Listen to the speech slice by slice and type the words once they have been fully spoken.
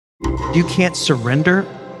You can't surrender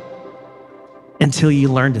until you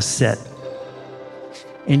learn to sit.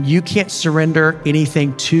 And you can't surrender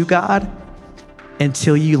anything to God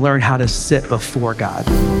until you learn how to sit before God.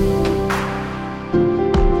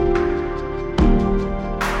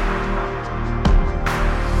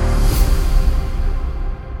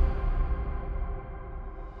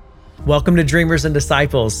 Welcome to Dreamers and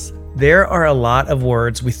Disciples. There are a lot of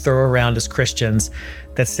words we throw around as Christians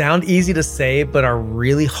that sound easy to say, but are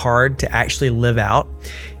really hard to actually live out.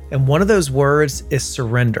 And one of those words is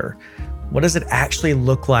surrender. What does it actually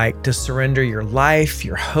look like to surrender your life,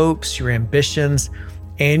 your hopes, your ambitions,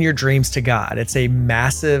 and your dreams to God? It's a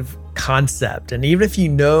massive concept. And even if you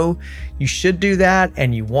know you should do that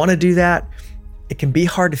and you want to do that, it can be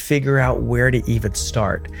hard to figure out where to even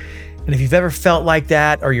start. And if you've ever felt like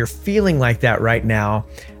that or you're feeling like that right now,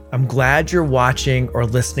 I'm glad you're watching or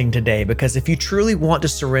listening today, because if you truly want to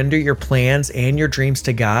surrender your plans and your dreams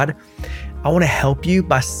to God, I want to help you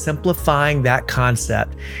by simplifying that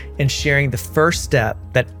concept and sharing the first step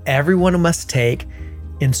that everyone must take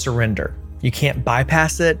in surrender. You can't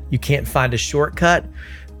bypass it, you can't find a shortcut,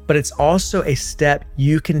 but it's also a step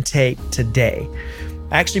you can take today.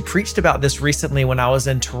 I actually preached about this recently when I was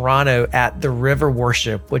in Toronto at the River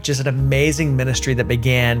Worship, which is an amazing ministry that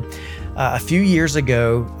began a few years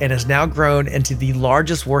ago and has now grown into the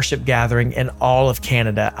largest worship gathering in all of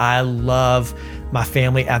Canada. I love my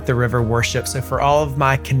family at the River Worship. So for all of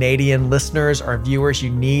my Canadian listeners or viewers, you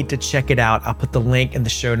need to check it out. I'll put the link in the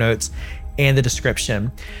show notes and the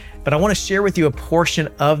description. But I want to share with you a portion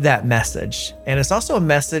of that message. And it's also a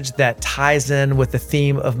message that ties in with the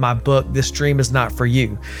theme of my book, This Dream Is Not For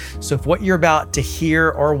You. So if what you're about to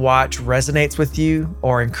hear or watch resonates with you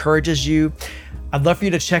or encourages you, I'd love for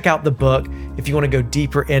you to check out the book if you want to go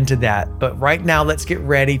deeper into that. But right now, let's get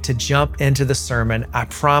ready to jump into the sermon. I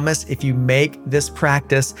promise if you make this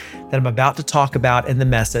practice that I'm about to talk about in the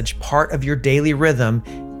message part of your daily rhythm,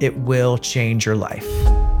 it will change your life.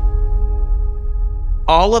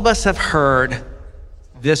 All of us have heard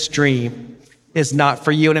this dream is not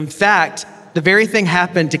for you. And in fact, the very thing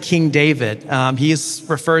happened to King David. He is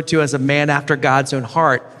referred to as a man after God's own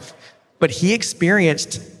heart, but he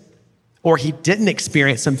experienced, or he didn't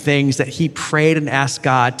experience, some things that he prayed and asked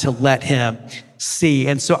God to let him see.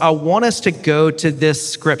 And so I want us to go to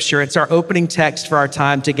this scripture. It's our opening text for our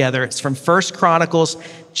time together. It's from 1 Chronicles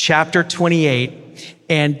chapter 28.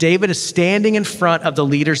 And David is standing in front of the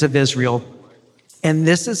leaders of Israel. And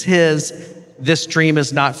this is his, "This dream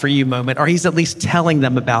is not for you" moment, or he's at least telling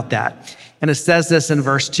them about that. And it says this in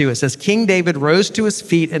verse 2. It says, "King David rose to his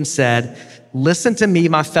feet and said, 'Listen to me,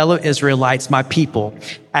 my fellow Israelites, my people.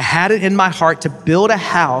 I had it in my heart to build a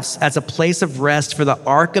house as a place of rest for the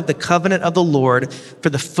ark of the covenant of the Lord,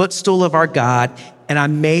 for the footstool of our God, and I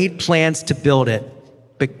made plans to build it.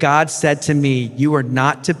 But God said to me, you are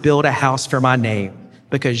not to build a house for my name,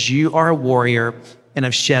 because you are a warrior and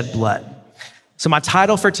have shed blood.'" So my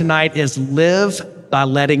title for tonight is Live by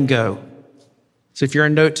Letting Go. So if you're a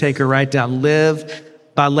note taker, write down Live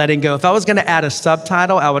by Letting Go. If I was going to add a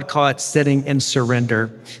subtitle, I would call it Sitting in Surrender,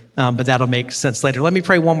 but that'll make sense later. Let me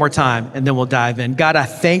pray one more time and then we'll dive in. God, I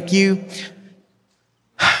thank you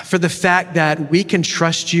for the fact that we can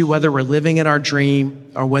trust you whether we're living in our dream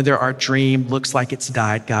or whether our dream looks like it's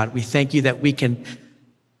died, God. We thank you that we can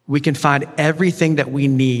find everything that we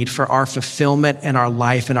need for our fulfillment and our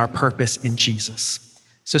life and our purpose in Jesus.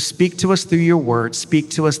 So speak to us through your word, speak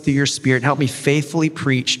to us through your spirit. Help me faithfully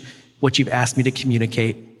preach what you've asked me to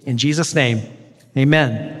communicate. In Jesus' name,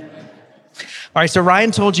 amen. All right, so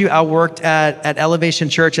Ryan told you I worked at Elevation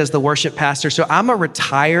Church as the worship pastor. So I'm a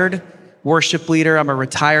retired worship leader. I'm a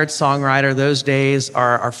retired songwriter. Those days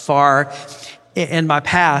are far in my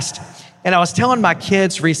past. And I was telling my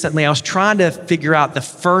kids recently, I was trying to figure out the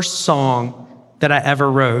first song that I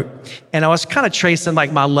ever wrote. And I was kind of tracing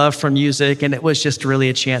like my love for music. And it was just really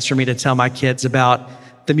a chance for me to tell my kids about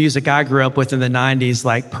the music I grew up with in the 90s,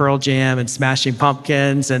 like Pearl Jam and Smashing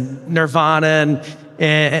Pumpkins and Nirvana.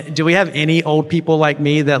 And do we have any old people like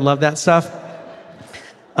me that love that stuff?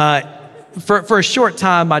 For a short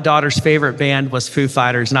time, my daughter's favorite band was Foo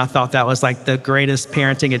Fighters. And I thought that was like the greatest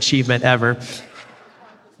parenting achievement ever.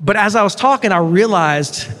 But as I was talking, I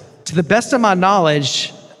realized, to the best of my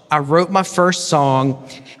knowledge, I wrote my first song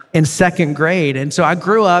in second grade. And so I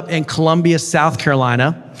grew up in Columbia, South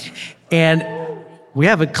Carolina. And we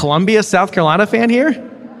have a Columbia, South Carolina fan here?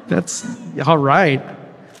 That's all right.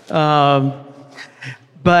 But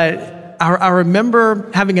I remember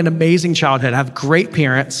having an amazing childhood. I have great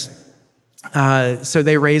parents. So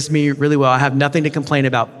they raised me really well. I have nothing to complain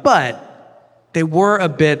about. But they were a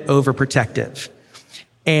bit overprotective.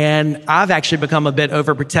 And I've actually become a bit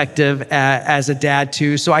overprotective as a dad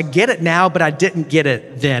too. So I get it now, but I didn't get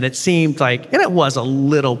it then. It seemed like, and it was a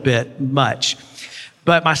little bit much.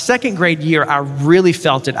 But my second grade year, I really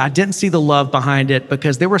felt it. I didn't see the love behind it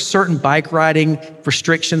because there were certain bike riding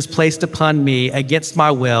restrictions placed upon me against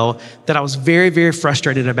my will that I was very, very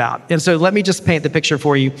frustrated about. And so let me just paint the picture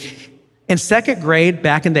for you. In second grade,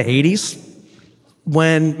 back in the 80s,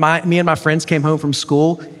 when me and my friends came home from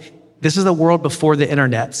school, this is the world before the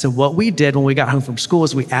internet. So what we did when we got home from school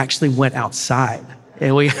is we actually went outside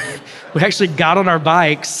and we actually got on our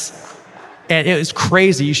bikes, and it was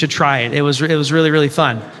crazy. You should try it. It was really, really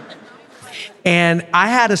fun. And I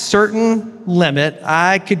had a certain limit.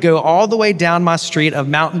 I could go all the way down my street of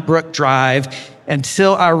Mountain Brook Drive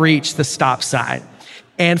until I reached the stop sign.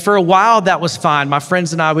 And for a while, that was fine. My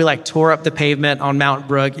friends and I, we tore up the pavement on Mountain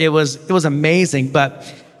Brook. It was amazing,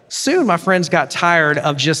 but soon my friends got tired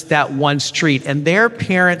of just that one street, and their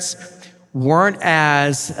parents weren't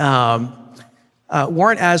as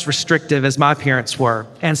restrictive as my parents were.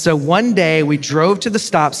 And so one day we drove to the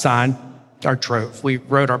stop sign, we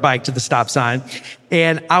rode our bike to the stop sign,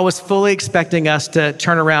 and I was fully expecting us to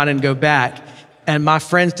turn around and go back. And my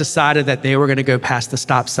friends decided that they were going to go past the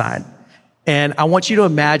stop sign. And I want you to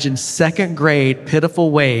imagine second grade, pitiful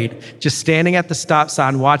Wade, just standing at the stop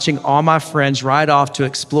sign, watching all my friends ride off to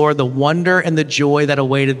explore the wonder and the joy that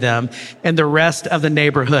awaited them and the rest of the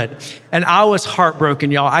neighborhood. And I was heartbroken,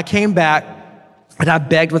 y'all. I came back and I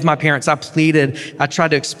begged with my parents. I pleaded. I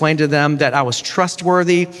tried to explain to them that I was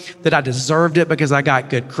trustworthy, that I deserved it because I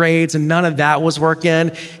got good grades, and none of that was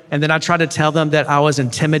working. And then I tried to tell them that I was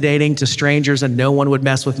intimidating to strangers and no one would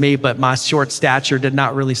mess with me, but my short stature did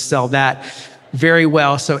not really sell that very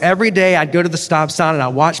well. So every day I'd go to the stop sign and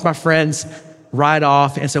I'd watch my friends ride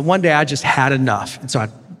off. And so one day I just had enough. And so I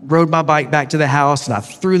rode my bike back to the house and I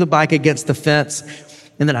threw the bike against the fence.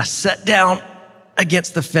 And then I sat down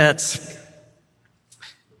against the fence.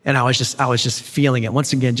 And I was just feeling it.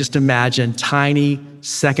 Once again, just imagine tiny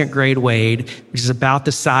second grade Wade, which is about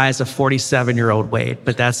the size of 47-year-old Wade,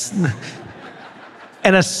 but that's,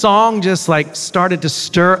 and a song just started to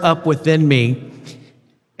stir up within me,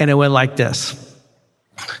 and it went like this.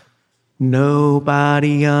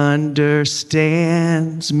 Nobody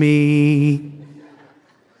understands me.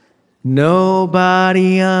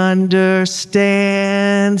 Nobody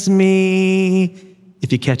understands me.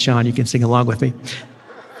 If you catch on, you can sing along with me.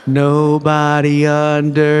 Nobody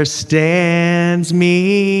understands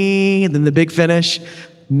me. And then the big finish.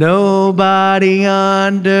 Nobody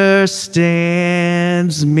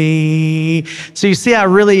understands me. So you see, I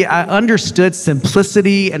understood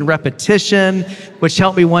simplicity and repetition, which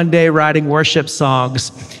helped me one day writing worship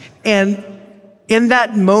songs. And in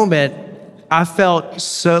that moment, I felt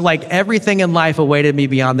so like everything in life awaited me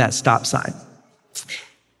beyond that stop sign.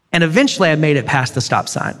 And eventually I made it past the stop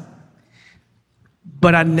sign.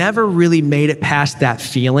 But I never really made it past that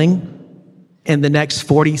feeling in the next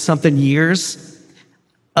 40-something years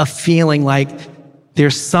of feeling like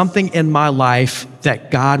there's something in my life that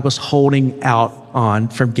God was holding out on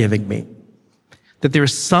from giving me. That there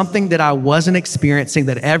was something that I wasn't experiencing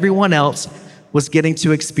that everyone else was getting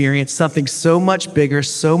to experience, something so much bigger,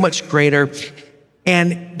 so much greater.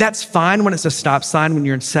 And that's fine when it's a stop sign when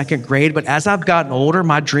you're in second grade, but as I've gotten older,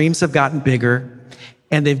 my dreams have gotten bigger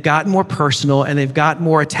and they've gotten more personal and they've gotten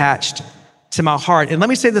more attached to my heart. And let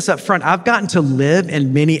me say this up front, I've gotten to live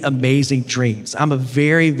in many amazing dreams. I'm a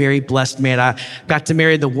very, very blessed man. I got to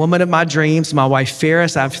marry the woman of my dreams, my wife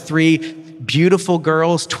Ferris. I have 3 beautiful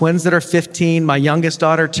girls, twins that are 15. My youngest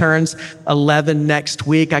daughter turns 11 next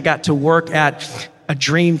week. I got to work at a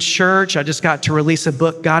dream church. I just got to release a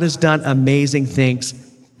book. God has done amazing things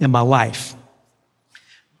in my life.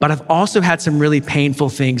 But I've also had some really painful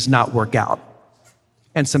things not work out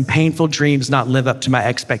and some painful dreams not live up to my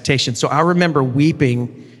expectations. So I remember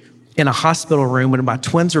weeping in a hospital room when my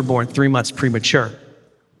twins were born 3 months premature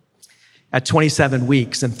at 27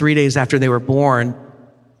 weeks. And 3 days after they were born,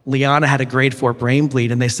 Liana had a grade 4 brain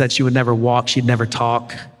bleed, and they said she would never walk, she'd never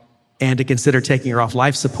talk, and to consider taking her off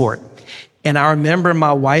life support. And I remember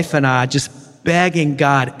my wife and I just begging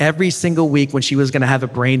God every single week when she was gonna have a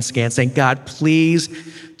brain scan, saying, God, please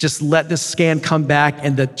just let this scan come back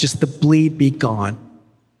and the bleed be gone.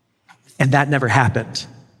 And that never happened.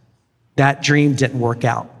 That dream didn't work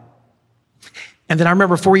out. And then I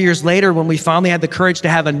remember 4 years later when we finally had the courage to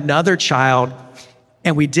have another child,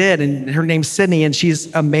 and we did, and her name's Sydney, and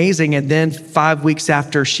she's amazing. And then 5 weeks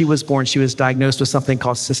after she was born, she was diagnosed with something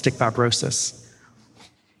called cystic fibrosis.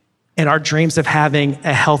 And our dreams of having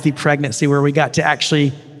a healthy pregnancy where we got to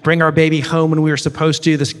actually bring our baby home when we were supposed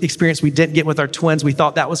to, this experience we didn't get with our twins, we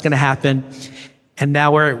thought that was gonna happen. And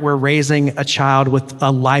now we're raising a child with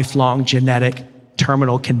a lifelong genetic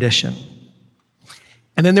terminal condition.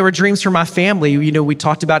 And then there were dreams for my family. We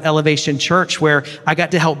talked about Elevation Church, where I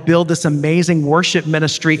got to help build this amazing worship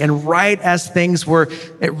ministry. And right as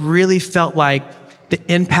it really felt like the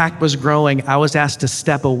impact was growing, I was asked to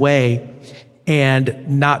step away and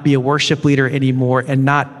not be a worship leader anymore and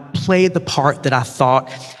not play the part that I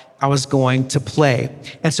thought I was going to play.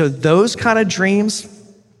 And so those kind of dreams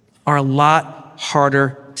are a lot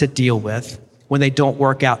harder to deal with when they don't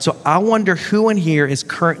work out. So I wonder who in here is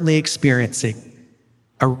currently experiencing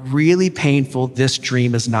a really painful, this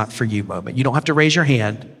dream is not for you moment. You don't have to raise your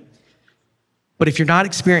hand. But if you're not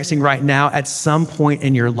experiencing right now, at some point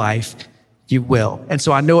in your life, you will. And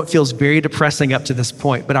so I know it feels very depressing up to this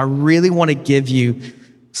point, but I really want to give you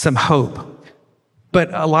some hope.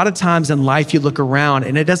 But a lot of times in life, you look around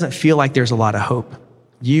and it doesn't feel like there's a lot of hope.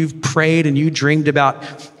 You've prayed and you dreamed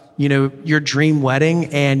about, your dream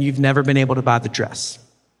wedding, and you've never been able to buy the dress.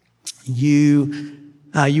 You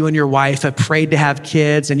and your wife have prayed to have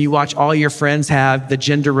kids, and you watch all your friends have the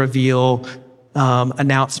gender reveal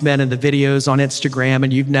announcement and the videos on Instagram,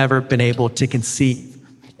 and you've never been able to conceive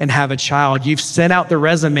and have a child. You've sent out the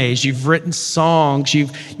resumes, you've written songs,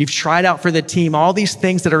 you've tried out for the team, all these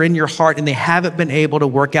things that are in your heart, and they haven't been able to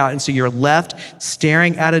work out. And so you're left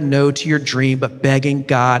staring at a no to your dream, but begging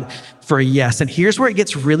God for a yes. And here's where it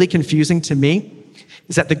gets really confusing to me,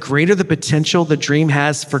 is that the greater the potential the dream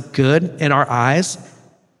has for good in our eyes,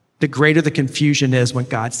 the greater the confusion is when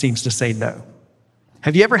God seems to say no.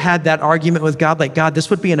 Have you ever had that argument with God? Like, God, this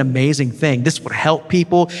would be an amazing thing. This would help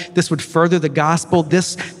people. This would further the gospel.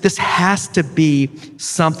 This has to be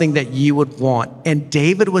something that you would want. And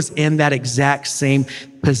David was in that exact same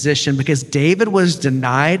position because David was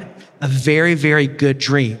denied a very, very good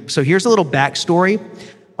dream. So here's a little backstory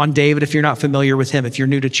on David, if you're not familiar with him, if you're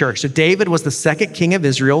new to church. So David was the second king of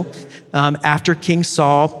Israel after King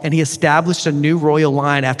Saul, and he established a new royal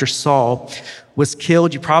line after Saul was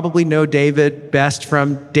killed. You probably know David best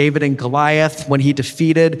from David and Goliath when he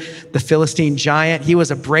defeated the Philistine giant. He was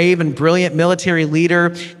a brave and brilliant military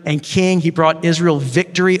leader and king. He brought Israel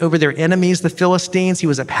victory over their enemies, the Philistines. He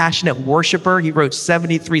was a passionate worshiper. He wrote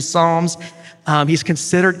 73 Psalms. He's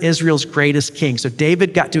considered Israel's greatest king. So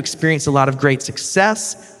David got to experience a lot of great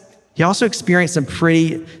success. He also experienced some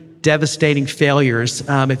pretty devastating failures.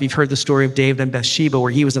 If you've heard the story of David and Bathsheba,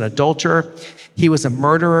 where he was an adulterer, he was a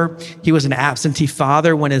murderer, he was an absentee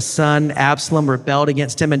father when his son Absalom rebelled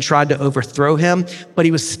against him and tried to overthrow him, but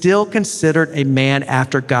he was still considered a man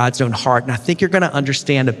after God's own heart. And I think you're going to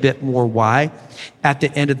understand a bit more why at the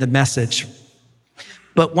end of the message.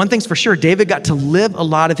 But one thing's for sure, David got to live a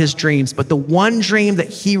lot of his dreams, but the one dream that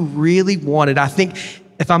he really wanted, I think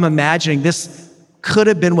if I'm imagining this could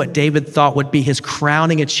have been what David thought would be his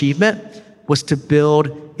crowning achievement, was to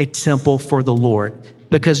build a temple for the Lord.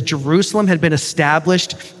 Because Jerusalem had been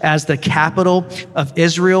established as the capital of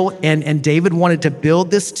Israel, and David wanted to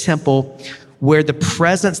build this temple where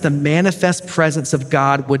the manifest presence of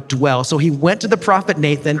God would dwell. So he went to the prophet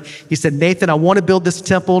Nathan. He said, Nathan, I want to build this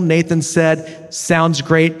temple. Nathan said, sounds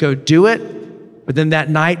great, go do it. But then that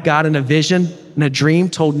night, God in a vision, in a dream,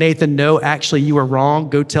 told Nathan, no, actually, you were wrong.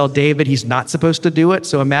 Go tell David he's not supposed to do it.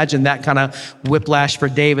 So imagine that kind of whiplash for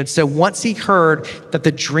David. So once he heard that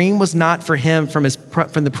the dream was not for him from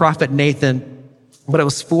the prophet Nathan, but it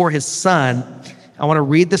was for his son, I want to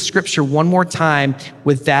read the scripture one more time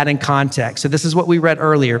with that in context. So this is what we read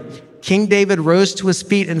earlier. King David rose to his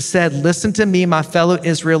feet and said, listen to me, my fellow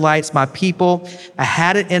Israelites, my people. I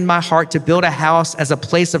had it in my heart to build a house as a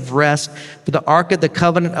place of rest for the ark of the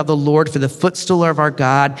covenant of the Lord, for the footstool of our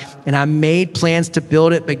God. And I made plans to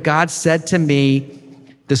build it, but God said to me,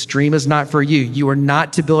 this dream is not for you. You are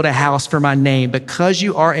not to build a house for my name because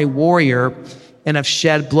you are a warrior and have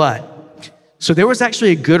shed blood. So there was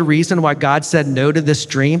actually a good reason why God said no to this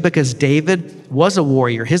dream, because David was a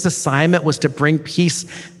warrior. His assignment was to bring peace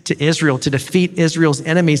to Israel, to defeat Israel's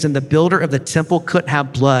enemies, and the builder of the temple couldn't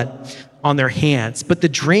have blood on their hands. But the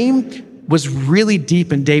dream was really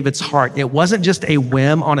deep in David's heart. It wasn't just a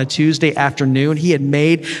whim on a Tuesday afternoon. He had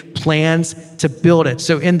made plans to build it.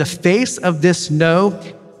 So in the face of this no,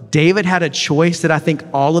 David had a choice that I think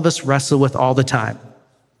all of us wrestle with all the time.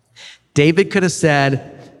 David could have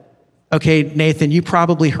said, okay, Nathan, you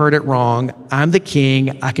probably heard it wrong. I'm the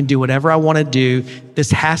king. I can do whatever I want to do.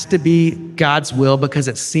 This has to be God's will because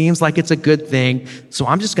it seems like it's a good thing. So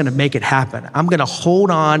I'm just going to make it happen. I'm going to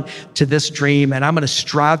hold on to this dream and I'm going to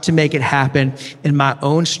strive to make it happen in my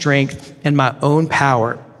own strength and my own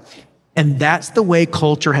power. And that's the way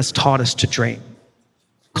culture has taught us to dream.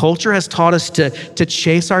 Culture has taught us to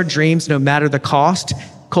chase our dreams no matter the cost.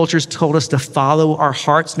 Culture's told us to follow our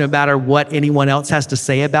hearts no matter what anyone else has to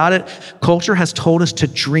say about it. Culture has told us to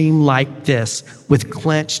dream like this with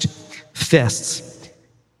clenched fists.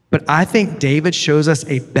 But I think David shows us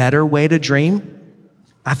a better way to dream.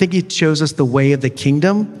 I think he shows us the way of the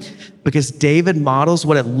kingdom because David models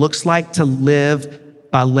what it looks like to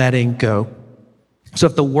live by letting go. So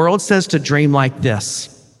if the world says to dream like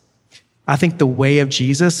this, I think the way of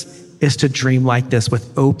Jesus is to dream like this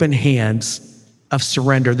with open hands of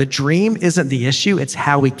surrender. The dream isn't the issue, it's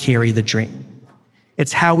how we carry the dream.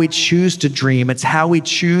 It's how we choose to dream. It's how we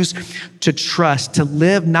choose to trust, to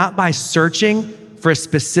live not by searching for a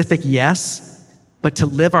specific yes, but to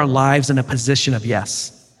live our lives in a position of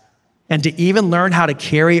yes. And to even learn how to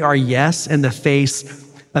carry our yes in the face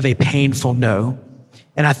of a painful no.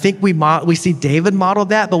 And I think we see David model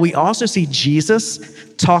that, but we also see Jesus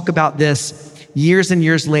talk about this years and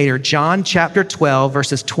years later. John chapter 12,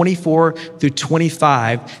 verses 24 through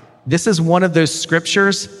 25. This is one of those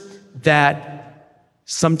scriptures that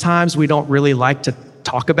sometimes we don't really like to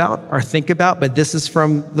talk about or think about, but this is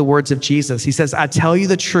from the words of Jesus. He says, I tell you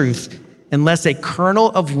the truth, unless a kernel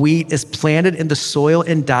of wheat is planted in the soil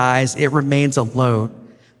and dies, it remains alone.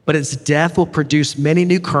 But its death will produce many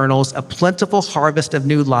new kernels, a plentiful harvest of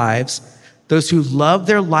new lives. Those who love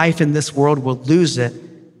their life in this world will lose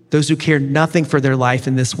it. Those who care nothing for their life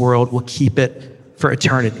in this world will keep it for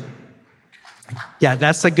eternity. Yeah,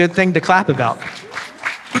 that's a good thing to clap about.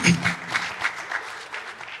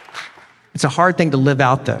 It's a hard thing to live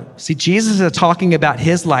out, though. See, Jesus is talking about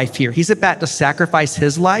his life here. He's about to sacrifice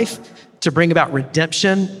his life to bring about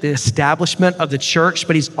redemption, the establishment of the church,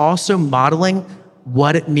 but he's also modeling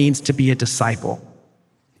what it means to be a disciple,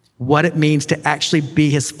 what it means to actually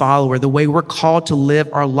be his follower, the way we're called to live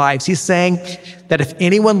our lives. He's saying that if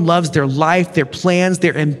anyone loves their life, their plans,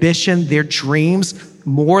 their ambition, their dreams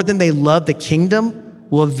more than they love the kingdom,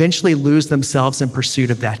 will eventually lose themselves in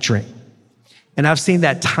pursuit of that dream. And I've seen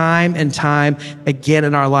that time and time again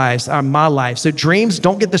in our lives, my life. So dreams,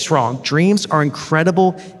 don't get this wrong. Dreams are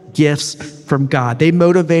incredible gifts from God. They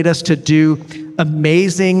motivate us to do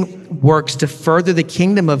amazing works to further the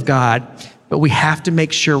kingdom of God, but we have to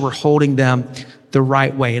make sure we're holding them the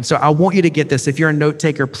right way. And so I want you to get this. If you're a note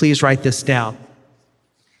taker, please write this down.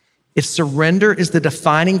 If surrender is the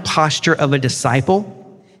defining posture of a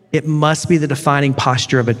disciple, it must be the defining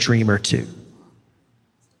posture of a dreamer too.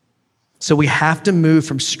 So we have to move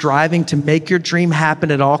from striving to make your dream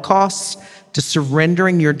happen at all costs to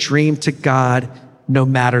surrendering your dream to God no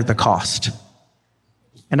matter the cost.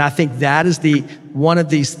 And I think that is one of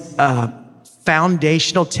these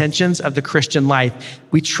foundational tensions of the Christian life.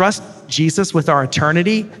 We trust Jesus with our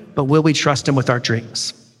eternity, but will we trust him with our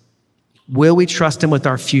dreams? Will we trust him with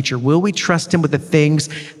our future? Will we trust him with the things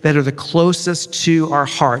that are the closest to our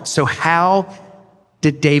heart? So how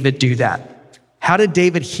did David do that? How did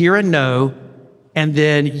David hear a no, and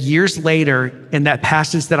then years later, in that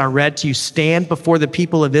passage that I read to you, stand before the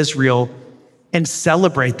people of Israel and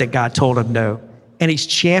celebrate that God told him no? And he's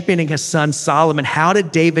championing his son Solomon. How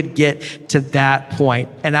did David get to that point?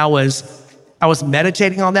 And I was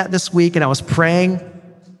meditating on that this week, and I was praying,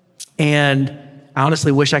 and I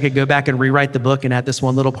honestly wish I could go back and rewrite the book and add this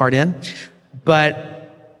one little part in.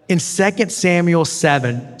 But in 2 Samuel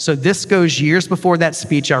 7, so this goes years before that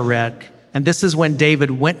speech I read, and this is when David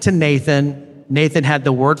went to Nathan. Nathan had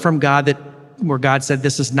the word from God where God said,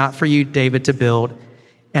 this is not for you, David, to build.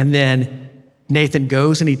 And then Nathan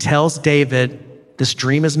goes and he tells David, this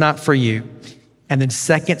dream is not for you. And then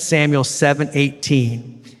 2 Samuel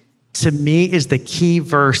 7:18, to me, is the key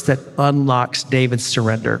verse that unlocks David's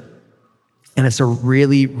surrender. And it's a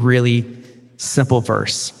really, really simple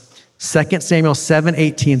verse. 2 Samuel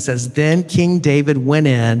 7:18 says, then King David went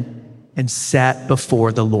in and sat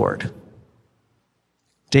before the Lord.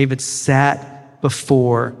 David sat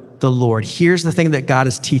before the Lord. Here's the thing that God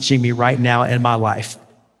is teaching me right now in my life,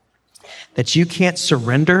 that you can't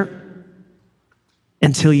surrender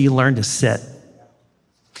until you learn to sit.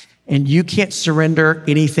 And you can't surrender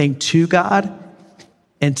anything to God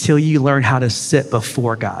until you learn how to sit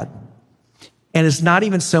before God. And it's not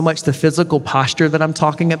even so much the physical posture that I'm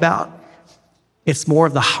talking about. It's more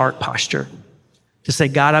of the heart posture. To say,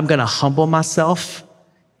 God, I'm going to humble myself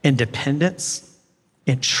in dependence,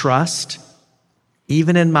 in trust.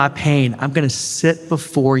 Even in my pain, I'm going to sit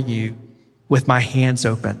before you with my hands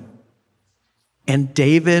open. And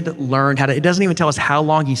David learned how to, it doesn't even tell us how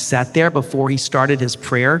long he sat there before he started his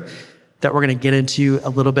prayer that we're going to get into a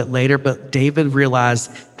little bit later. But David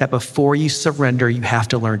realized that before you surrender, you have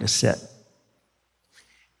to learn to sit.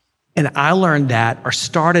 And I learned that, or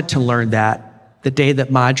started to learn that, the day that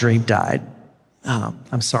my dream died.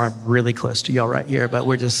 I'm sorry, I'm really close to y'all right here, but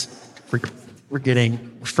we're getting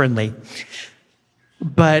friendly.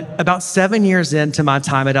 But about 7 years into my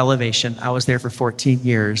time at Elevation, I was there for 14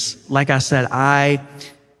 years. Like I said,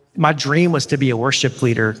 my dream was to be a worship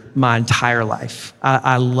leader my entire life.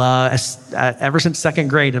 I love, ever since second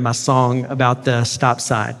grade in my song about the stop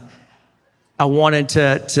sign, I wanted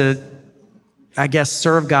to I guess,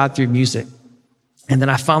 serve God through music. And then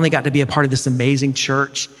I finally got to be a part of this amazing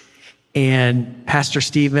church. And Pastor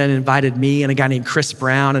Stephen invited me and a guy named Chris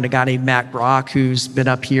Brown and a guy named Matt Brock, who's been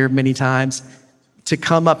up here many times, to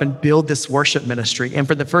come up and build this worship ministry. And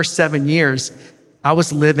for the first 7 years, I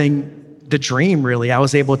was living the dream, really. I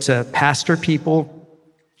was able to pastor people,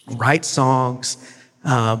 write songs,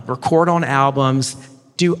 record on albums,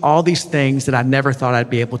 do all these things that I never thought I'd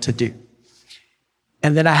be able to do.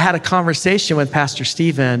 And then I had a conversation with Pastor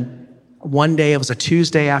Stephen one day. It was a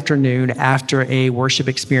Tuesday afternoon after a worship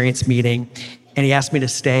experience meeting, and he asked me to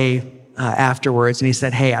stay afterwards. And he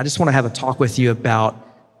said, "Hey, I just want to have a talk with you about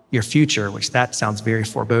your future," which that sounds very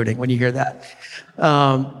foreboding when you hear that.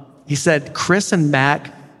 He said, "Chris and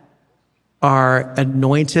Mac are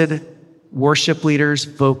anointed worship leaders,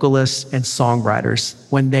 vocalists, and songwriters.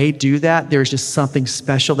 When they do that, there's just something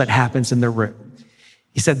special that happens in the room."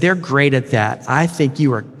 He said, "They're great at that. I think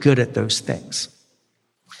you are good at those things,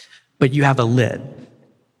 but you have a lid.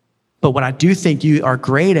 But what I do think you are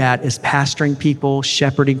great at is pastoring people,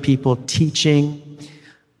 shepherding people, teaching.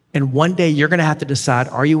 And one day you're going to have to decide,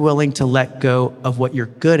 are you willing to let go of what you're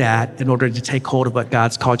good at in order to take hold of what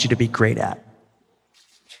God's called you to be great at?"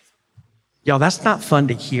 Y'all, that's not fun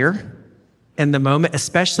to hear in the moment,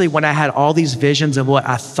 especially when I had all these visions of what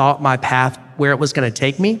I thought my path, where it was going to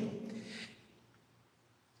take me.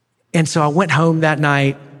 And so I went home that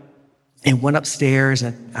night and went upstairs,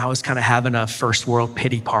 and I was kind of having a first world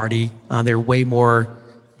pity party. There are way more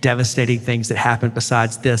devastating things that happened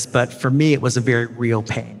besides this, but for me, it was a very real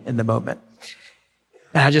pain in the moment.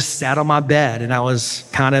 And I just sat on my bed, and I was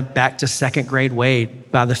kind of back to second grade Wade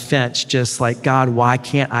by the fence, just like, "God, why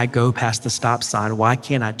can't I go past the stop sign? Why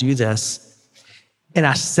can't I do this?" And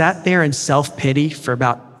I sat there in self-pity for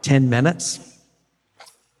about 10 minutes.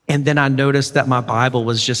 And then I noticed that my Bible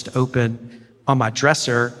was just open on my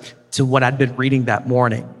dresser to what I'd been reading that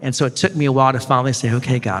morning. And so it took me a while to finally say,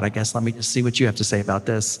 "Okay, God, I guess let me just see what you have to say about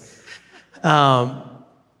this."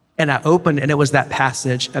 And I opened, and it was that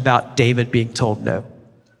passage about David being told no.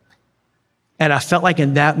 And I felt like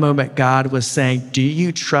in that moment, God was saying, "Do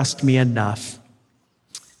you trust me enough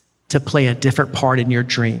to play a different part in your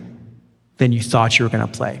dream than you thought you were going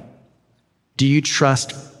to play? Do you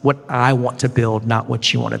trust what I want to build, not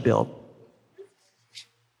what you want to build?"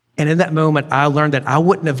 And in that moment, I learned that I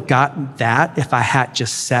wouldn't have gotten that if I had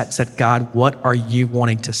just sat and said, "God, what are you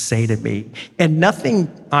wanting to say to me?" And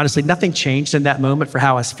honestly, nothing changed in that moment for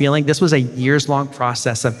how I was feeling. This was a years-long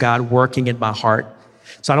process of God working in my heart.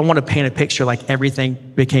 So I don't want to paint a picture like everything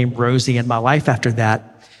became rosy in my life after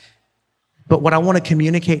that. But what I want to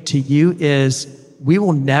communicate to you is we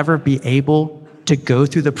will never be able to go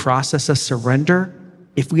through the process of surrender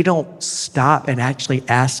if we don't stop and actually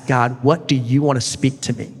ask God, "What do you want to speak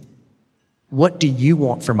to me? What do you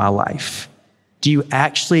want for my life?" Do you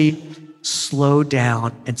actually slow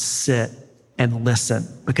down and sit and listen?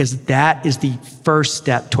 Because that is the first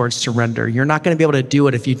step towards surrender. You're not going to be able to do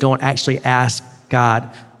it if you don't actually ask God,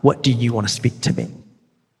 "What do you want to speak to me?"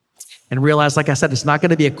 And realize, like I said, it's not going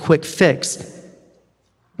to be a quick fix,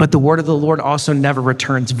 but the word of the Lord also never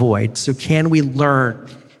returns void. So can we learn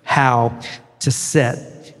how to sit?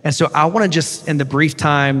 And so I want to just, in the brief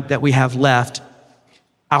time that we have left,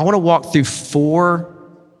 I want to walk through 4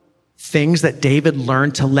 things that David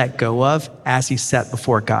learned to let go of as he sat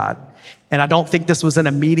before God. And I don't think this was an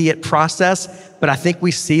immediate process, but I think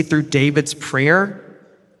we see through David's prayer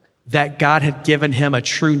that God had given him a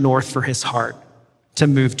true north for his heart to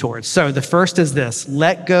move towards. So the first is this: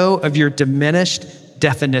 let go of your diminished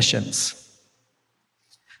definitions.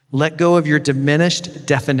 Let go of your diminished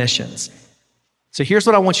definitions. So here's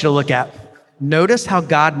what I want you to look at. Notice how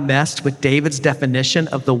God messed with David's definition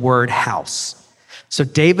of the word house. So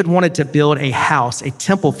David wanted to build a house, a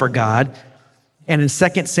temple for God. And in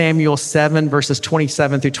 2 Samuel 7, verses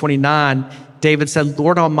 27 through 29, David said,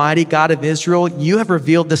 "Lord Almighty, God of Israel, you have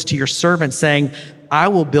revealed this to your servant, saying, I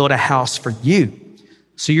will build a house for you.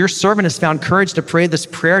 So your servant has found courage to pray this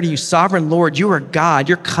prayer to you. Sovereign Lord, you are God.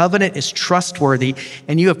 Your covenant is trustworthy,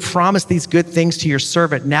 and you have promised these good things to your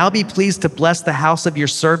servant. Now be pleased to bless the house of your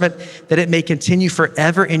servant, that it may continue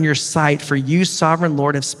forever in your sight. For you, Sovereign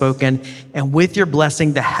Lord, have spoken, and with your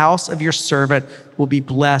blessing, the house of your servant will be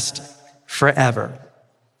blessed forever."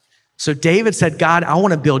 So David said, "God, I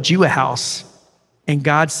want to build you a house. And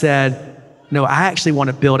God said, no, I actually want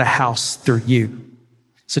to build a house through you.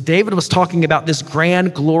 So David was talking about this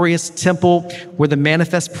grand, glorious temple where the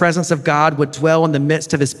manifest presence of God would dwell in the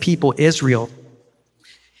midst of his people, Israel.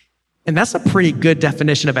 And that's a pretty good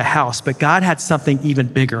definition of a house, but God had something even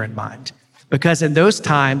bigger in mind. Because in those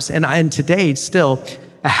times, and today still,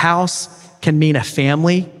 a house can mean a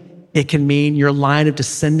family. It can mean your line of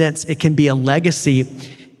descendants. It can be a legacy.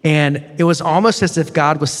 And it was almost as if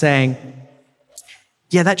God was saying,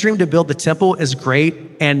 yeah, that dream to build the temple is great,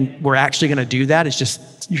 and we're actually going to do that. It's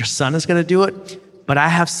just your son is going to do it. But I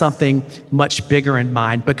have something much bigger in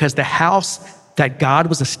mind, because the house that God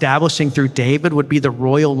was establishing through David would be the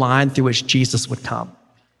royal line through which Jesus would come,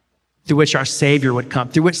 through which our Savior would come,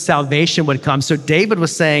 through which salvation would come. So David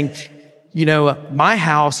was saying, you know, my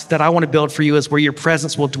house that I want to build for you is where your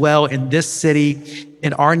presence will dwell in this city,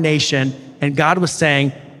 in our nation. And God was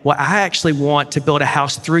saying, well, I actually want to build a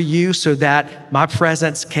house through you so that my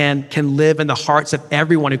presence can live in the hearts of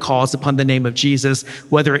everyone who calls upon the name of Jesus,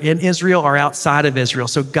 whether in Israel or outside of Israel.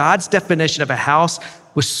 So God's definition of a house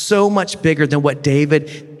was so much bigger than what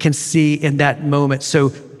David can see in that moment. So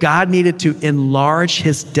God needed to enlarge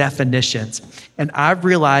his definitions. And I've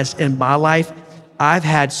realized in my life, I've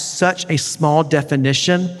had such a small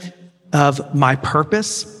definition of my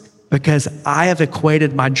purpose because I have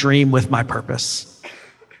equated my dream with my purpose.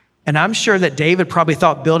 And I'm sure that David probably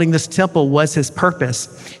thought building this temple was his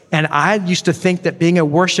purpose. And I used to think that being a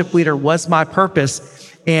worship leader was my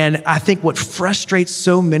purpose. And I think what frustrates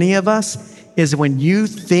so many of us is when you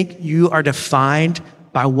think you are defined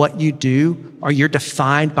by what you do, or you're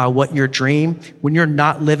defined by what your dream, when you're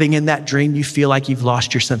not living in that dream, you feel like you've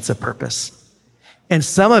lost your sense of purpose. And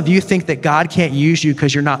some of you think that God can't use you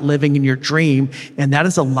because you're not living in your dream. And that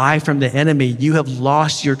is a lie from the enemy. You have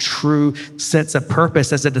lost your true sense of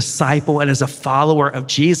purpose as a disciple and as a follower of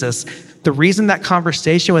Jesus. The reason that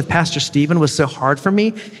conversation with Pastor Stephen was so hard for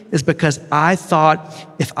me is because I thought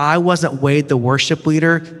if I wasn't Wade the worship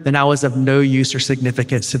leader, then I was of no use or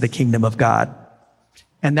significance to the kingdom of God.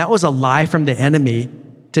 And that was a lie from the enemy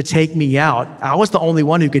to take me out. I was the only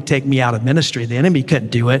one who could take me out of ministry. The enemy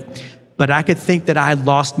couldn't do it. But I could think that I had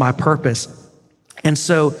lost my purpose. And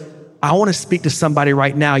so I want to speak to somebody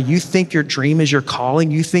right now. You think your dream is your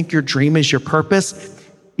calling. You think your dream is your purpose.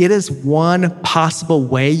 It is one possible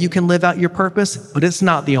way you can live out your purpose, but it's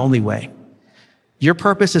not the only way. Your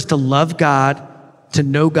purpose is to love God, to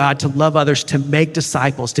know God, to love others, to make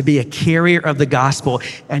disciples, to be a carrier of the gospel.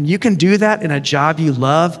 And you can do that in a job you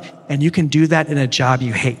love, and you can do that in a job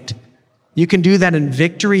you hate. You can do that in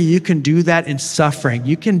victory. You can do that in suffering.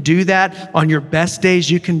 You can do that on your best days.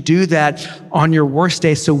 You can do that on your worst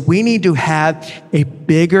days. So we need to have a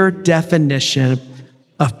bigger definition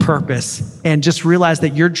of purpose and just realize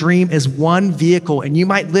that your dream is one vehicle, and you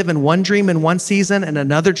might live in one dream in one season and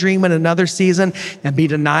another dream in another season and be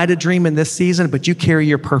denied a dream in this season, but you carry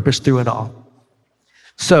your purpose through it all.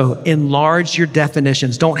 So enlarge your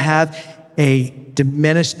definitions. Don't have a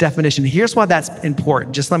diminished definition. Here's why that's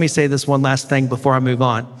important. Just let me say this one last thing before I move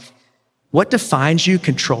on. What defines you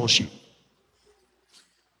controls you.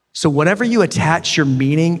 So whatever you attach your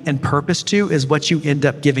meaning and purpose to is what you end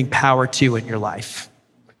up giving power to in your life.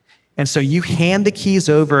 And so you hand the keys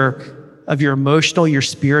over of your emotional, your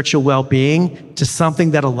spiritual well-being to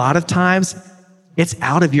something that a lot of times it's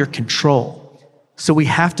out of your control. So we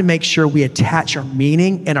have to make sure we attach our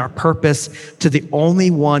meaning and our purpose to the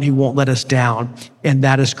only one who won't let us down, and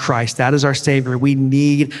that is Christ. That is our Savior. We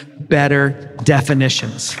need better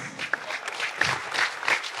definitions.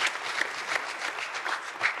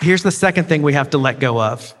 Here's the second thing we have to let go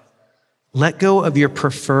of. Let go of your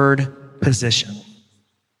preferred position.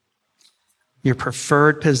 Your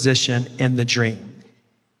preferred position in the dream.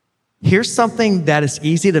 Here's something that is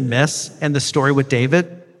easy to miss in the story with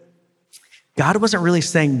David. God wasn't really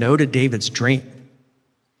saying no to David's dream.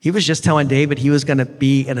 He was just telling David he was going to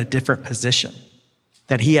be in a different position,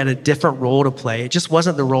 that he had a different role to play. It just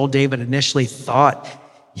wasn't the role David initially thought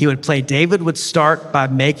he would play. David would start by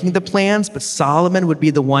making the plans, but Solomon would be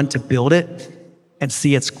the one to build it and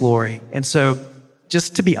see its glory. And so,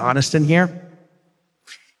 just to be honest in here,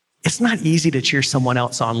 it's not easy to cheer someone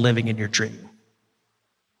else on living in your dream.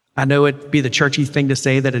 I know it'd be the churchy thing to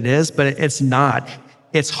say that it is, but it's not.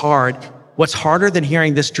 It's hard. What's harder than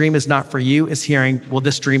hearing this dream is not for you is hearing, well,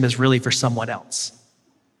 this dream is really for someone else.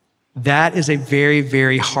 That is a very,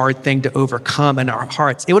 very hard thing to overcome in our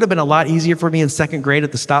hearts. It would have been a lot easier for me in second grade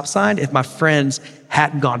at the stop sign if my friends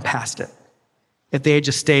hadn't gone past it, if they had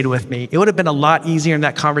just stayed with me. It would have been a lot easier in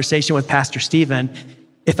that conversation with Pastor Stephen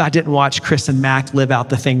if I didn't watch Chris and Mac live out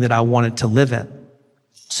the thing that I wanted to live in.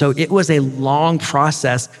 So it was a long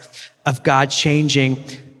process of God changing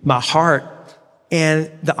my heart.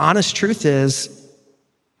 And the honest truth is,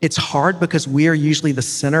 it's hard because we are usually the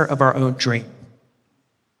center of our own dream.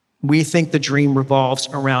 We think the dream revolves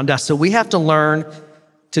around us. So we have to learn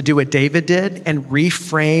to do what David did and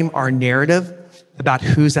reframe our narrative about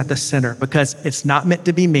who's at the center, because it's not meant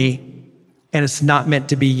to be me and it's not meant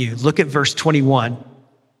to be you. Look at verse 21.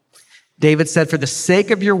 David said, "For the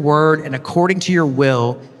sake of your word and according to your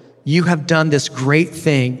will, you have done this great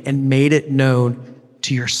thing and made it known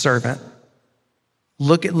to your servant."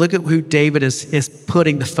 Look at who David is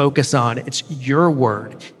putting the focus on. It's your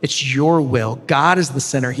word. It's your will. God is the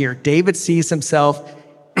center here. David sees himself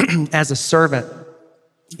as a servant.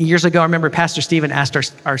 Years ago, I remember Pastor Stephen asked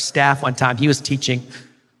our staff one time, he was teaching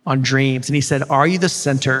on dreams, and he said, "Are you the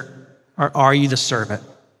center or are you the servant?"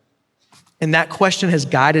 And that question has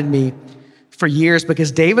guided me for years,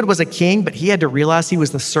 because David was a king, but he had to realize he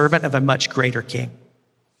was the servant of a much greater king.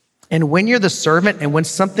 And when you're the servant and when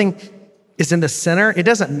something is in the center, it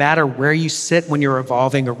doesn't matter where you sit when you're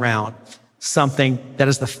revolving around something that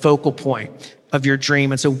is the focal point of your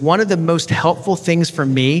dream. And so one of the most helpful things for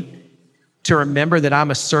me to remember that I'm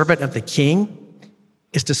a servant of the king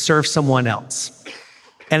is to serve someone else.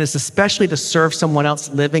 And it's especially to serve someone else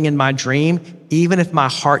living in my dream, even if my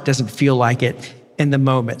heart doesn't feel like it in the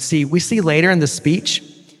moment. See, we see later in the speech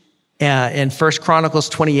in 1 Chronicles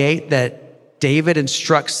 28 that David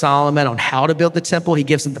instructs Solomon on how to build the temple. He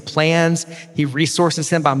gives him the plans. He resources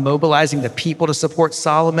him by mobilizing the people to support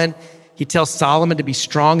Solomon. He tells Solomon to be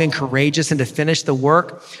strong and courageous and to finish the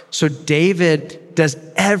work. So David does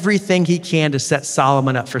everything he can to set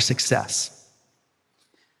Solomon up for success.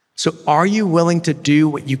 So are you willing to do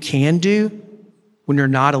what you can do when you're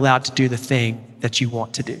not allowed to do the thing that you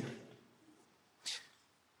want to do?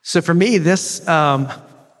 So for me, it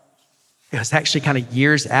was actually kind of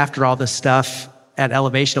years after all this stuff at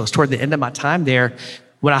Elevation. It was toward the end of my time there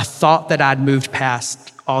when I thought that I'd moved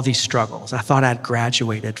past all these struggles. I thought I'd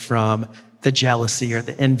graduated from the jealousy or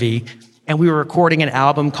the envy. And we were recording an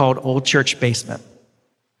album called Old Church Basement.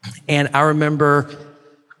 And I remember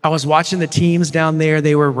I was watching the teams down there.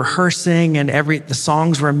 They were rehearsing and the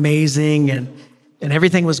songs were amazing and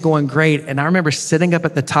everything was going great. And I remember sitting up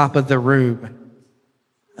at the top of the room,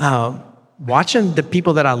 watching the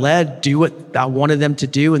people that I led do what I wanted them to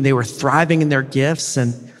do, and they were thriving in their gifts.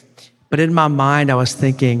 But in my mind, I was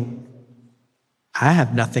thinking, I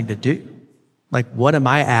have nothing to do. Like, what am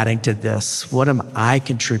I adding to this? What am I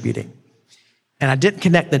contributing? And I didn't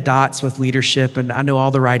connect the dots with leadership, and I know all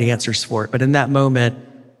the right answers for it. But in that moment,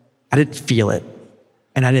 I didn't feel it,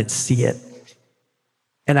 and I didn't see it.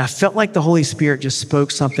 And I felt like the Holy Spirit just spoke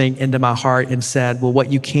something into my heart and said, well,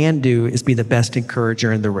 what you can do is be the best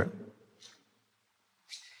encourager in the room.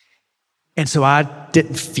 And so I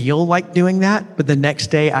didn't feel like doing that, but the next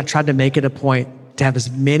day I tried to make it a point to have as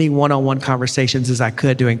many one-on-one conversations as I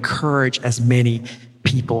could to encourage as many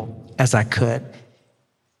people as I could.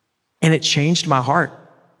 And it changed my heart.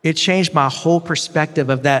 It changed my whole perspective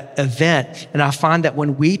of that event. And I find that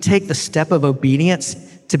when we take the step of obedience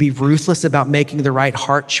to be ruthless about making the right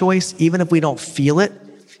heart choice, even if we don't feel it,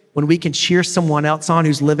 when we can cheer someone else on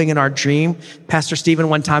who's living in our dream. Pastor Stephen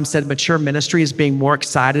one time said, mature ministry is being more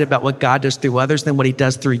excited about what God does through others than what he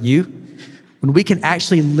does through you. When we can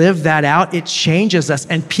actually live that out, it changes us,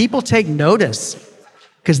 and people take notice,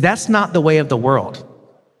 because that's not the way of the world.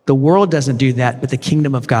 The world doesn't do that, but the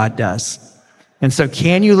kingdom of God does. And so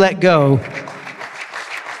can you let go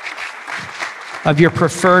of your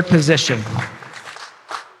preferred position?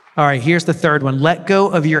 All right, here's the third one. Let go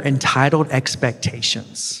of your entitled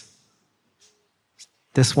expectations.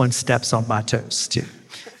 This one steps on my toes too.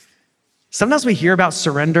 Sometimes we hear about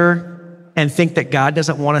surrender and think that God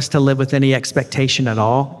doesn't want us to live with any expectation at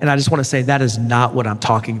all. And I just want to say that is not what I'm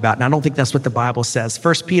talking about. And I don't think that's what the Bible says.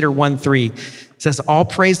 1 Peter 1:3 says, all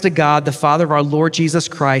praise to God, the Father of our Lord Jesus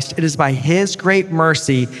Christ. It is by his great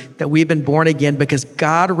mercy that we've been born again, because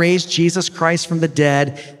God raised Jesus Christ from the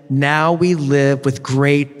dead. Now we live with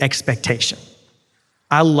great expectation.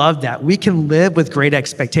 I love that. We can live with great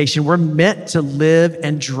expectation. We're meant to live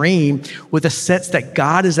and dream with a sense that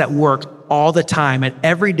God is at work all the time, and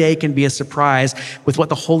every day can be a surprise with what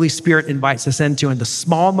the Holy Spirit invites us into in the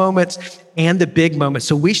small moments and the big moments.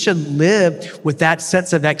 So we should live with that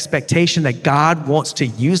sense of expectation that God wants to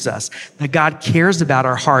use us, that God cares about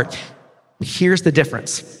our heart. Here's the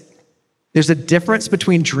difference. There's a difference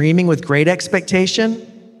between dreaming with great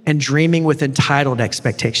expectation and dreaming with entitled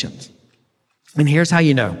expectations. And here's how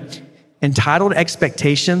you know. Entitled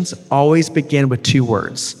expectations always begin with two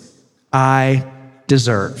words: I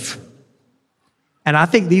deserve. And I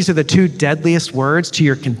think these are the two deadliest words to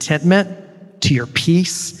your contentment, to your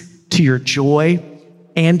peace, to your joy,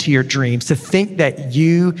 and to your dreams, to think that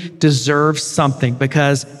you deserve something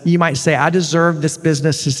because you might say, I deserve this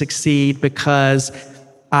business to succeed because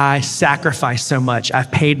I sacrificed so much.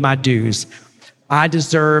 I've paid my dues. I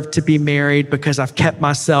deserve to be married because I've kept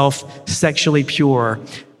myself sexually pure.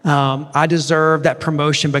 I deserve that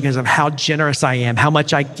promotion because of how generous I am, how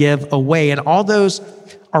much I give away. And all those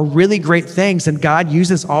are really great things. And God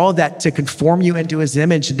uses all of that to conform you into his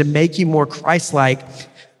image and to make you more Christ-like.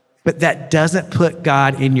 But that doesn't put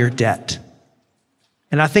God in your debt.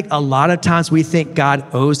 And I think a lot of times we think God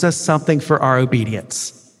owes us something for our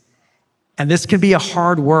obedience. And this can be a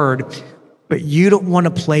hard word, but you don't want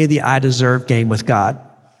to play the I deserve game with God.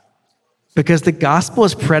 Because the gospel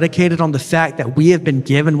is predicated on the fact that we have been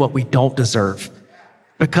given what we don't deserve.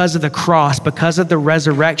 Because of the cross, because of the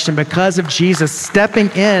resurrection, because of Jesus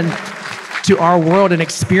stepping in to our world and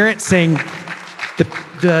experiencing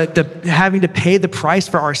the having to pay the price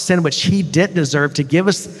for our sin, which he didn't deserve, to give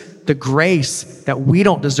us the grace that we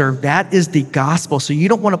don't deserve. That is the gospel. So you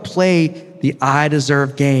don't want to play the I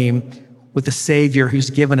deserve game with the Savior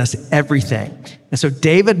who's given us everything. And so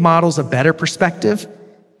David models a better perspective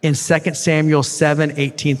in 2 Samuel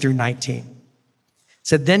 7:18 through 19. It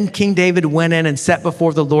said, then King David went in and sat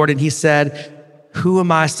before the Lord, and he said, who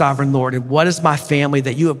am I, sovereign Lord, and what is my family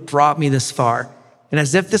that you have brought me this far? And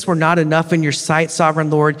as if this were not enough in your sight, sovereign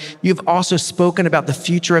Lord, you've also spoken about the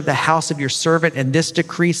future of the house of your servant, and this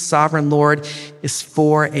decree, sovereign Lord, is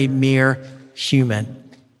for a mere human.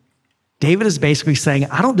 David is basically saying,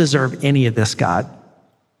 I don't deserve any of this, God.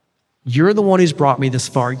 You're the one who's brought me this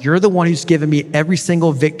far. You're the one who's given me every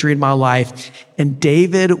single victory in my life. And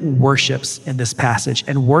David worships in this passage.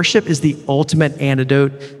 And worship is the ultimate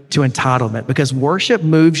antidote to entitlement, because worship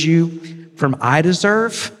moves you from I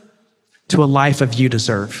deserve to a life of you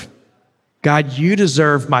deserve. God, you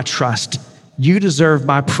deserve my trust. You deserve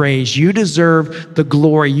my praise. You deserve the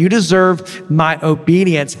glory. You deserve my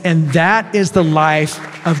obedience. And that is the life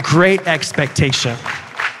of great expectation.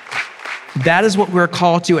 That is what we're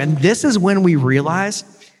called to. And this is when we realize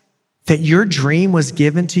that your dream was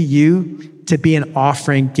given to you to be an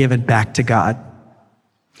offering given back to God.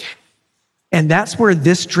 And that's where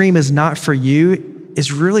this dream is not for you,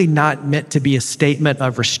 is really not meant to be a statement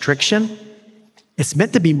of restriction. It's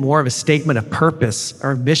meant to be more of a statement of purpose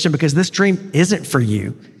or mission, because this dream isn't for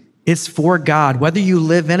you. It's for God. Whether you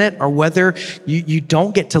live in it or whether you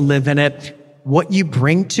don't get to live in it, what you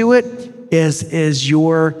bring to it is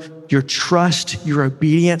your trust, your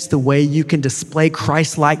obedience, the way you can display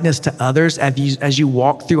Christ-likeness to others as you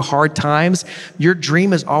walk through hard times. Your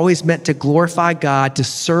dream is always meant to glorify God, to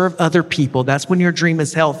serve other people. That's when your dream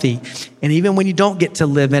is healthy. And even when you don't get to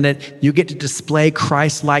live in it, you get to display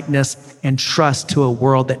Christ-likeness and trust to a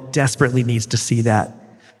world that desperately needs to see that.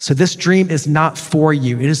 So this dream is not for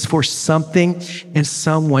you. It is for something and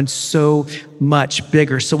someone so much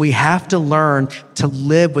bigger. So we have to learn to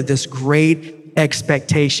live with this great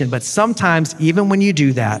expectation. But sometimes, even when you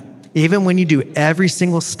do that, even when you do every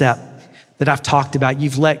single step that I've talked about,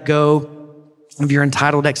 you've let go of your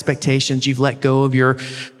entitled expectations, you've let go of your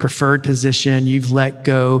preferred position, you've let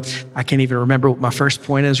go, I can't even remember what my first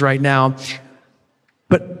point is right now.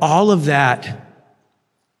 But all of that,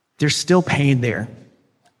 there's still pain there.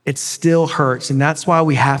 It still hurts. And that's why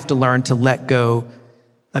we have to learn to let go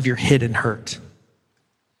of your hidden hurt.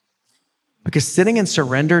 Because sitting in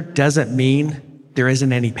surrender doesn't mean there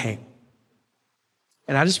isn't any pain.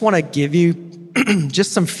 And I just want to give you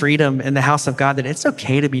just some freedom in the house of God that it's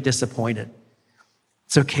okay to be disappointed.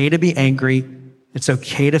 It's okay to be angry. It's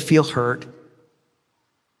okay to feel hurt.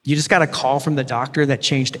 You just got a call from the doctor that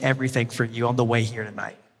changed everything for you on the way here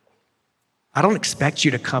tonight. I don't expect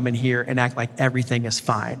you to come in here and act like everything is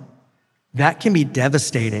fine. That can be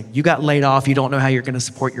devastating. You got laid off. You don't know how you're going to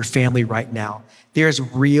support your family right now. There's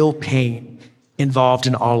real pain involved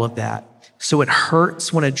in all of that. So it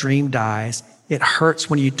hurts when a dream dies. It hurts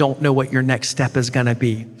when you don't know what your next step is going to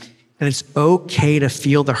be. And it's okay to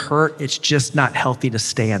feel the hurt. It's just not healthy to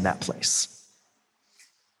stay in that place.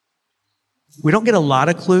 We don't get a lot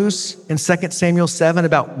of clues in 2 Samuel 7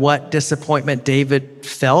 about what disappointment David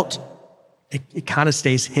felt. It kind of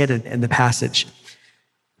stays hidden in the passage.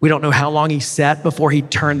 We don't know how long he sat before he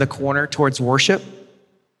turned the corner towards worship.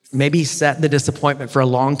 Maybe he sat in the disappointment for a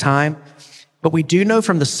long time. But we do know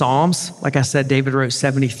from the Psalms, like I said, David wrote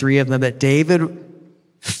 73 of them, that David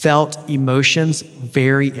felt emotions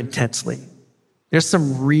very intensely. There's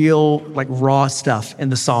some real, raw stuff in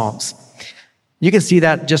the Psalms. You can see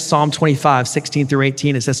that just Psalm 25, 16 through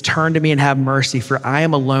 18. It says, turn to me and have mercy, for I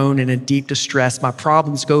am alone and in deep distress. My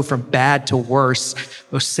problems go from bad to worse.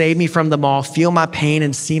 Oh, save me from them all. Feel my pain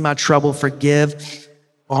and see my trouble. Forgive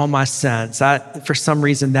all my sins. For some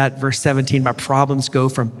reason, that verse 17, my problems go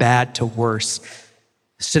from bad to worse,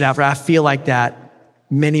 stood out. I feel like that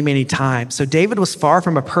many, many times. So David was far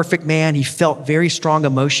from a perfect man. He felt very strong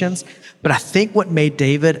emotions. But I think what made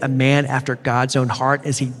David a man after God's own heart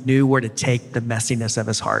is he knew where to take the messiness of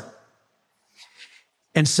his heart.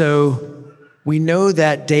 And so we know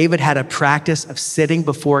that David had a practice of sitting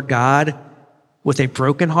before God with a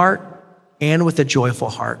broken heart and with a joyful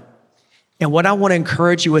heart. And what I want to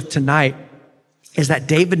encourage you with tonight is that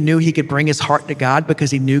David knew he could bring his heart to God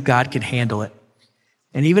because he knew God could handle it.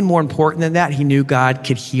 And even more important than that, he knew God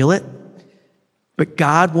could heal it. But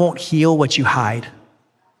God won't heal what you hide.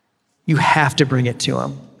 You have to bring it to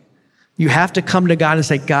him. You have to come to God and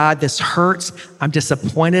say, God, this hurts. I'm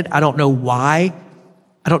disappointed. I don't know why.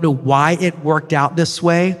 I don't know why it worked out this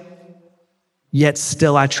way, yet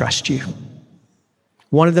still I trust you.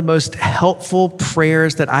 One of the most helpful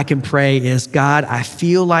prayers that I can pray is, God, I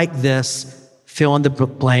feel like this, fill in the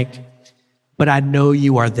blank, but I know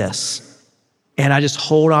you are this. And I just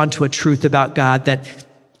hold on to a truth about God that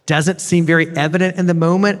doesn't seem very evident in the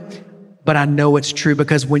moment, but I know it's true,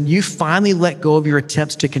 because when you finally let go of your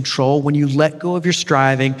attempts to control, when you let go of your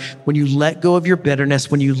striving, when you let go of your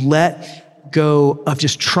bitterness, when you let go of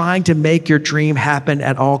just trying to make your dream happen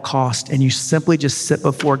at all cost, and you simply just sit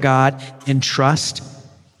before God in trust,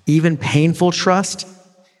 even painful trust,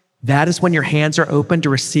 that is when your hands are open to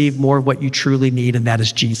receive more of what you truly need, and that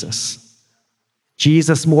is Jesus.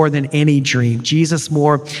 Jesus more than any dream, Jesus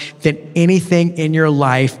more than anything in your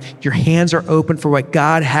life. Your hands are open for what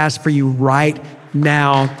God has for you right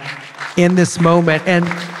now in this moment. And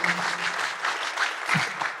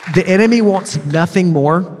the enemy wants nothing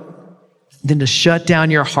more than to shut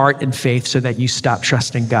down your heart and faith so that you stop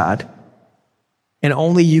trusting God. And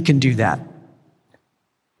only you can do that.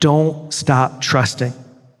 Don't stop trusting.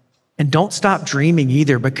 And don't stop dreaming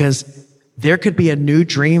either, because there could be a new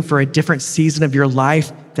dream for a different season of your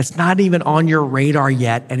life that's not even on your radar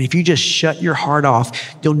yet. And if you just shut your heart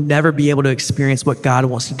off, you'll never be able to experience what God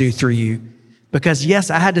wants to do through you. Because yes,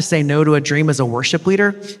 I had to say no to a dream as a worship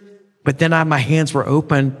leader, but then my hands were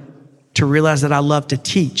open to realize that I love to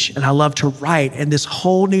teach and I love to write, and this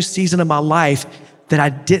whole new season of my life that I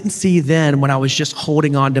didn't see then when I was just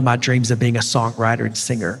holding on to my dreams of being a songwriter and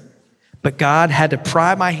singer. But God had to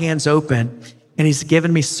pry my hands open, and he's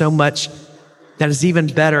given me so much that is even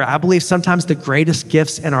better. I believe sometimes the greatest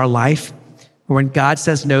gifts in our life are when God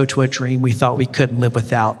says no to a dream we thought we couldn't live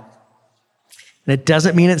without. And it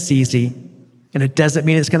doesn't mean it's easy, and it doesn't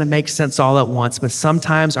mean it's going to make sense all at once, but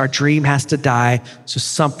sometimes our dream has to die so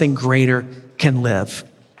something greater can live.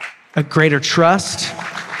 A greater trust,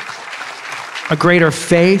 a greater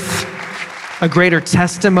faith, a greater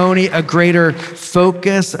testimony, a greater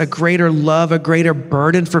focus, a greater love, a greater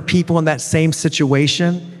burden for people in that same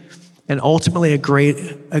situation, and ultimately a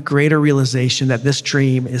greater realization that this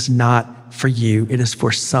dream is not for you. It is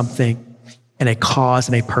for something and a cause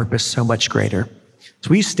and a purpose so much greater. So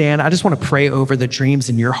will you stand? I just want to pray over the dreams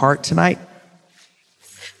in your heart tonight,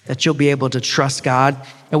 that you'll be able to trust God.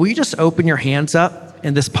 And will you just open your hands up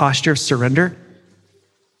in this posture of surrender?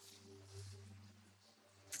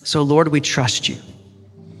 So Lord, we trust you.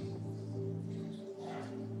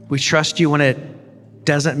 We trust you when it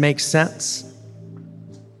doesn't make sense.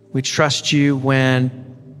 We trust you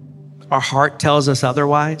when our heart tells us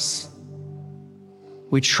otherwise.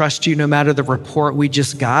 We trust you no matter the report we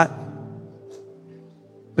just got,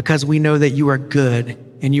 because we know that you are good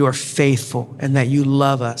and you are faithful and that you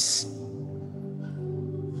love us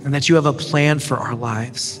and that you have a plan for our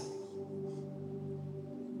lives.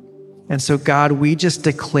 And so, God, we just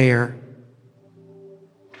declare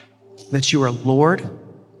that you are Lord.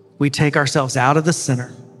 We take ourselves out of the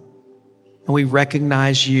center and we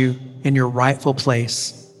recognize you in your rightful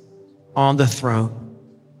place on the throne.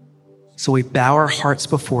 So we bow our hearts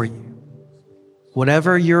before you.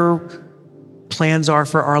 Whatever your plans are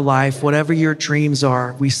for our life, whatever your dreams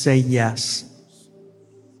are, we say yes.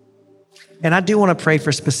 And I do want to pray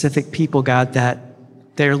for specific people, God, that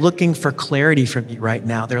they're looking for clarity from you right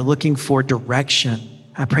now. They're looking for direction.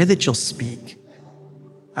 I pray that you'll speak.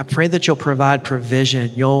 I pray that you'll provide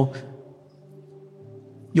provision. You'll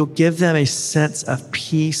give them a sense of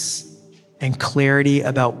peace and clarity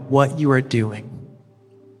about what you are doing.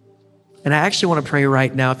 And I actually want to pray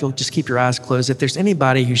right now, if you'll just keep your eyes closed, if there's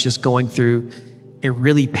anybody who's just going through a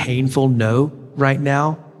really painful no right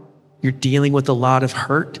now, you're dealing with a lot of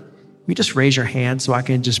hurt, you just raise your hand so I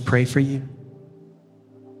can just pray for you.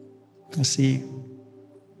 I see you.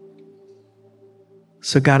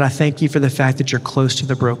 So God, I thank you for the fact that you're close to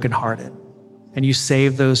the brokenhearted and you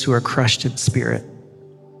save those who are crushed in spirit.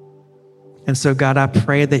 And so, God, I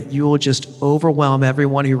pray that you will just overwhelm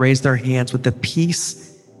everyone who raised their hands with the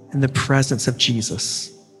peace and the presence of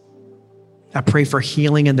Jesus. I pray for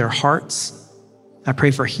healing in their hearts. I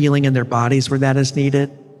pray for healing in their bodies where that is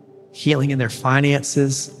needed, healing in their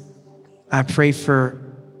finances. I pray for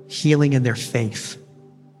healing in their faith.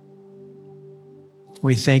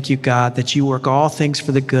 We thank you, God, that you work all things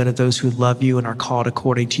for the good of those who love you and are called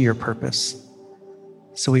according to your purpose.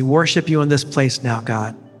 So we worship you in this place now,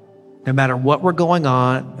 God. No matter what we're going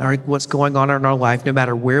on or what's going on in our life, no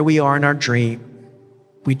matter where we are in our dream,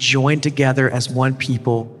 we join together as one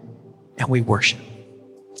people and we worship.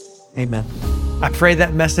 Amen. I pray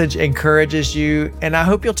that message encourages you, and I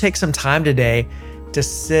hope you'll take some time today to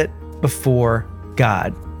sit before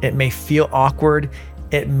God. It may feel awkward.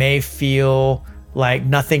 It may feel like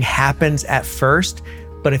nothing happens at first,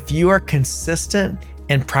 but if you are consistent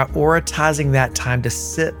and prioritizing that time to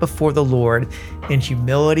sit before the Lord in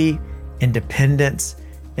humility, in dependence,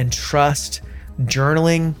 in trust,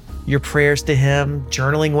 journaling your prayers to Him,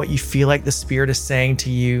 journaling what you feel like the Spirit is saying to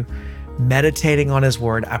you, meditating on His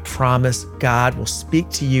word, I promise God will speak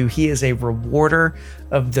to you. He is a rewarder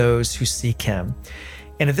of those who seek Him.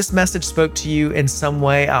 And if this message spoke to you in some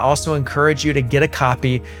way, I also encourage you to get a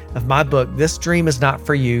copy of my book, This Dream Is Not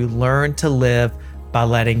For You, Learn to Live by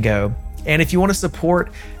Letting Go. And if you want to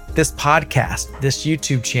support this podcast, this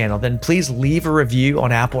YouTube channel, then please leave a review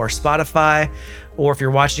on Apple or Spotify, or if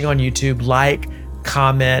you're watching on YouTube, like,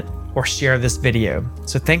 comment, or share this video.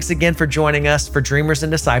 So thanks again for joining us for Dreamers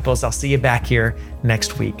and Disciples. I'll see you back here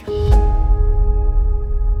next week.